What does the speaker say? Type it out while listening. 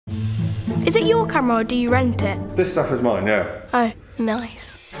Is it your camera or do you rent it? This stuff is mine, yeah. Oh,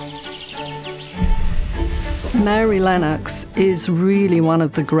 nice. Mary Lennox is really one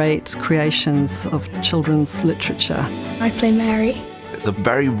of the great creations of children's literature. I play Mary. It's a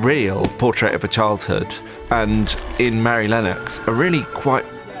very real portrait of a childhood, and in Mary Lennox, a really quite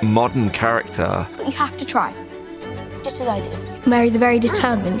modern character. But you have to try, just as I do. Mary's a very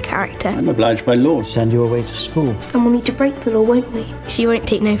determined character. I'm obliged by law to send you away to school. And we'll need to break the law, won't we? She won't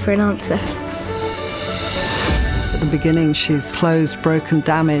take no for an answer. At the beginning, she's closed, broken,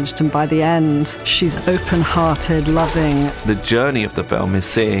 damaged, and by the end, she's open-hearted, loving. The journey of the film is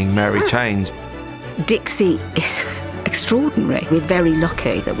seeing Mary change. Dixie is extraordinary. We're very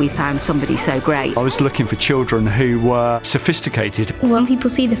lucky that we found somebody so great. I was looking for children who were sophisticated. When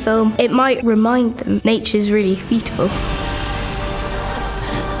people see the film, it might remind them nature's really beautiful.